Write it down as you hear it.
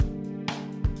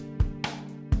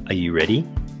Are you ready?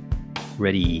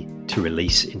 Ready to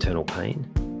release internal pain?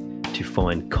 To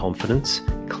find confidence,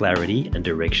 clarity, and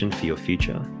direction for your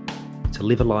future? To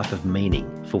live a life of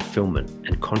meaning, fulfillment,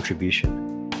 and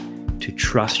contribution? To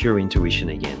trust your intuition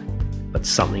again, but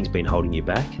something's been holding you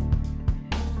back?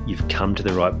 You've come to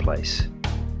the right place.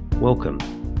 Welcome.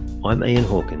 I'm Ian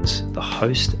Hawkins, the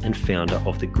host and founder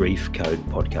of the Grief Code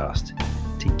podcast.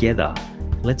 Together,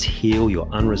 let's heal your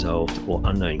unresolved or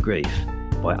unknown grief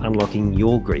by unlocking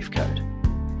your grief code.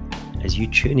 As you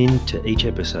tune in to each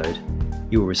episode,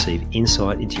 you will receive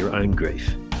insight into your own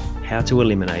grief, how to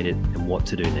eliminate it, and what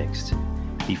to do next.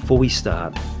 Before we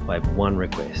start, I have one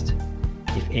request.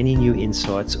 If any new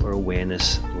insights or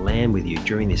awareness land with you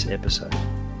during this episode,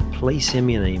 please send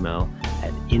me an email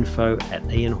at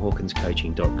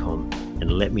info@ianhawkinscoaching.com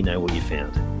and let me know what you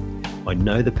found. I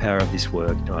know the power of this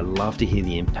work and I love to hear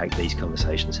the impact these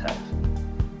conversations have.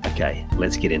 Okay,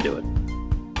 let's get into it.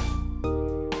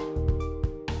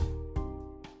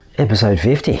 Episode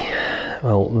 50.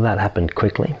 Well, that happened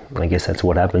quickly. I guess that's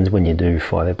what happens when you do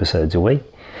 5 episodes a week.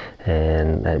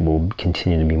 And that will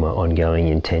continue to be my ongoing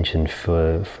intention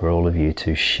for all of you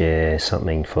to share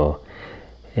something for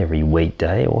every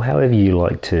weekday, or however you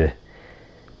like to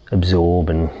absorb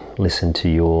and listen to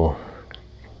your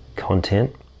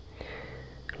content,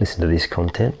 listen to this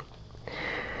content.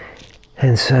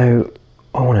 And so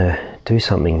I want to do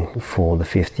something for the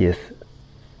 50th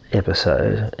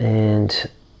episode, and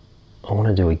I want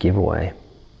to do a giveaway.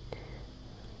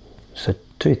 So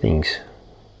two things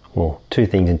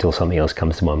until something else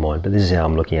comes to my mind, but this is how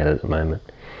I'm looking at it at the moment.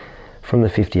 From the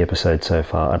 50 episodes so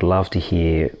far, I'd love to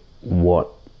hear what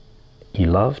you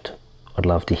loved. I'd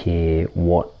love to hear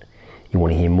what you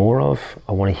want to hear more of.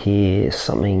 I want to hear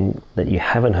something that you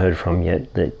haven't heard from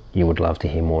yet that you would love to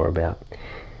hear more about.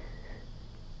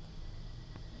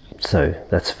 So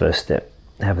that's the first step.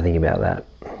 Have a think about that.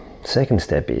 Second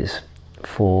step is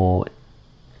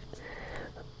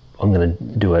I'm going to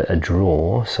do a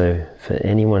draw. So for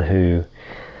anyone who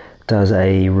does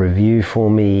a review for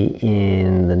me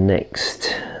in the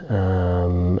next,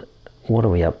 what are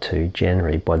we up to?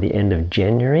 January. By the end of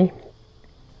January,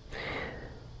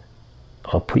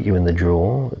 I'll put you in the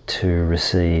draw to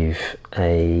receive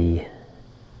a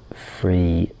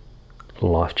free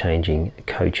life-changing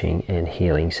coaching and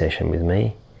healing session with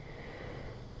me.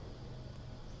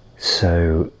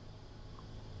 So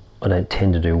I don't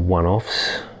tend to do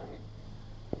one-offs.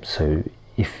 So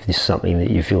if this is something that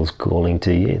you feel is calling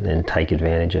to you, then take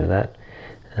advantage of that.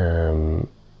 And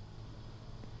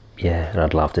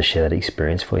I'd love to share that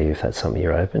experience for you if that's something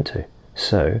you're open to.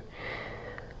 So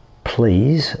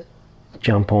please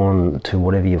jump on to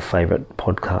whatever your favorite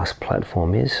podcast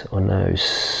platform is.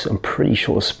 I'm pretty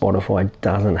sure Spotify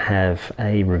doesn't have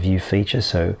a review feature,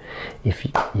 so if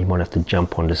you might have to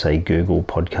jump on to, say, Google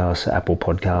Podcasts, Apple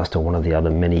Podcast, or one of the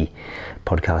other many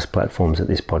podcast platforms that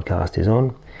this podcast is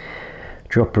on.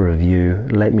 Drop a review,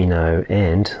 let me know,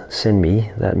 and send me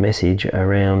that message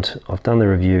around, I've done the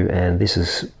review and this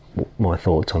is my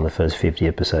thoughts on the first 50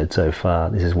 episodes so far.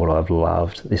 This is what I've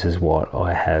loved. This is what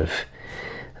I have.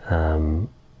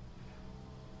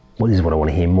 What is what I want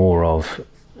to hear more of,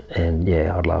 and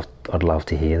yeah, I'd love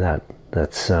to hear that.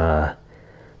 That's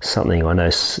something I know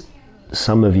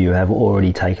some of you have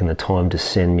already taken the time to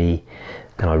send me,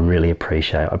 and I really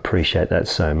appreciate that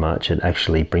so much. It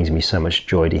actually brings me so much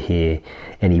joy to hear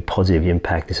any positive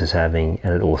impact this is having,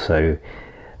 and it also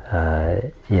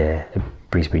it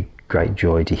brings me great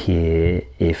joy to hear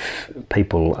if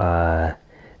people are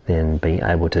then being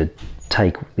able to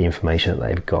take the information that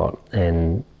they've got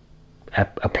and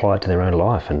apply it to their own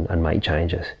life and make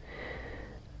changes.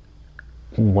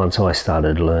 Once I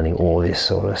started learning all this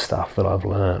sort of stuff that I've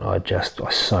learned, I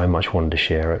so much wanted to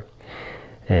share it,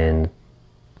 and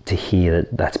to hear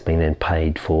that that's been then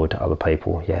paid forward to other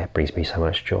people, it brings me so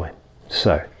much joy.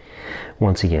 So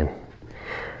once again,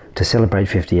 to celebrate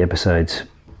 50 episodes,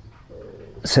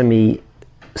 send me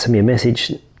a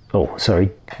message.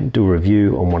 Do a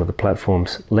review on one of the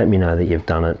platforms. Let me know that you've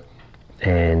done it,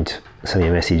 and send me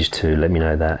a message to let me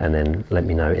know that, and then let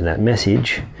me know in that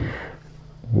message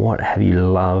what have you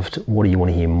loved, what do you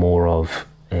want to hear more of,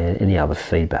 and any other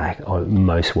feedback. I'm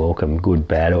most welcome, good,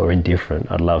 bad, or indifferent.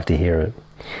 I'd love to hear it.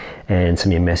 And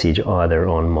send me a message either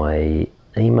on my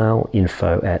email,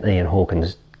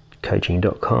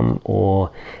 info@ianhawkinscoaching.com,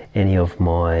 or any of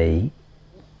my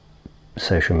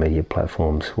social media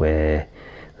platforms where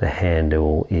the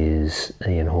handle is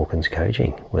Ian Hawkins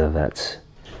Coaching, whether that's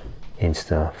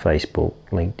Insta, Facebook,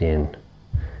 LinkedIn.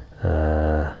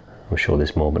 I'm sure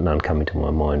there's more, but none coming to my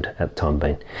mind at the time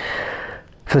being.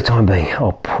 For the time being,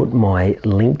 I'll put my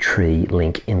Linktree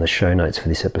link in the show notes for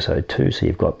this episode too, so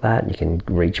you've got that. You can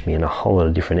reach me in a whole lot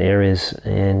of different areas,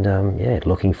 and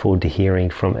looking forward to hearing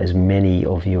from as many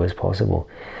of you as possible.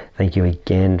 Thank you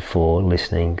again for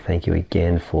listening. Thank you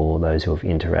again for those who have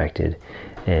interacted,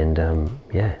 and I'll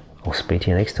speak to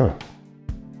you next time.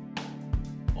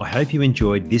 I hope you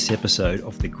enjoyed this episode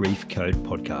of the Grief Code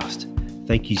podcast.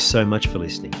 Thank you so much for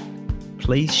listening.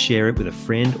 Please share it with a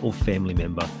friend or family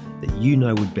member that you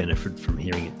know would benefit from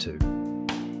hearing it too.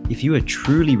 If you are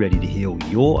truly ready to heal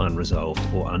your unresolved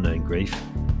or unknown grief,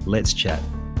 let's chat.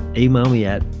 Email me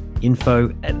at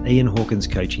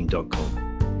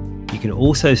info@ianhawkinscoaching.com. You can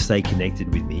also stay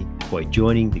connected with me by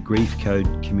joining the Grief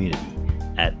Code community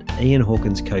at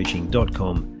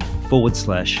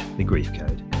ianhawkinscoaching.com/the Grief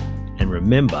Code. And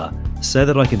remember, so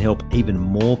that I can help even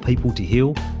more people to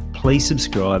heal, please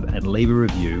subscribe and leave a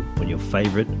review on your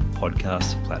favorite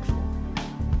podcast platform.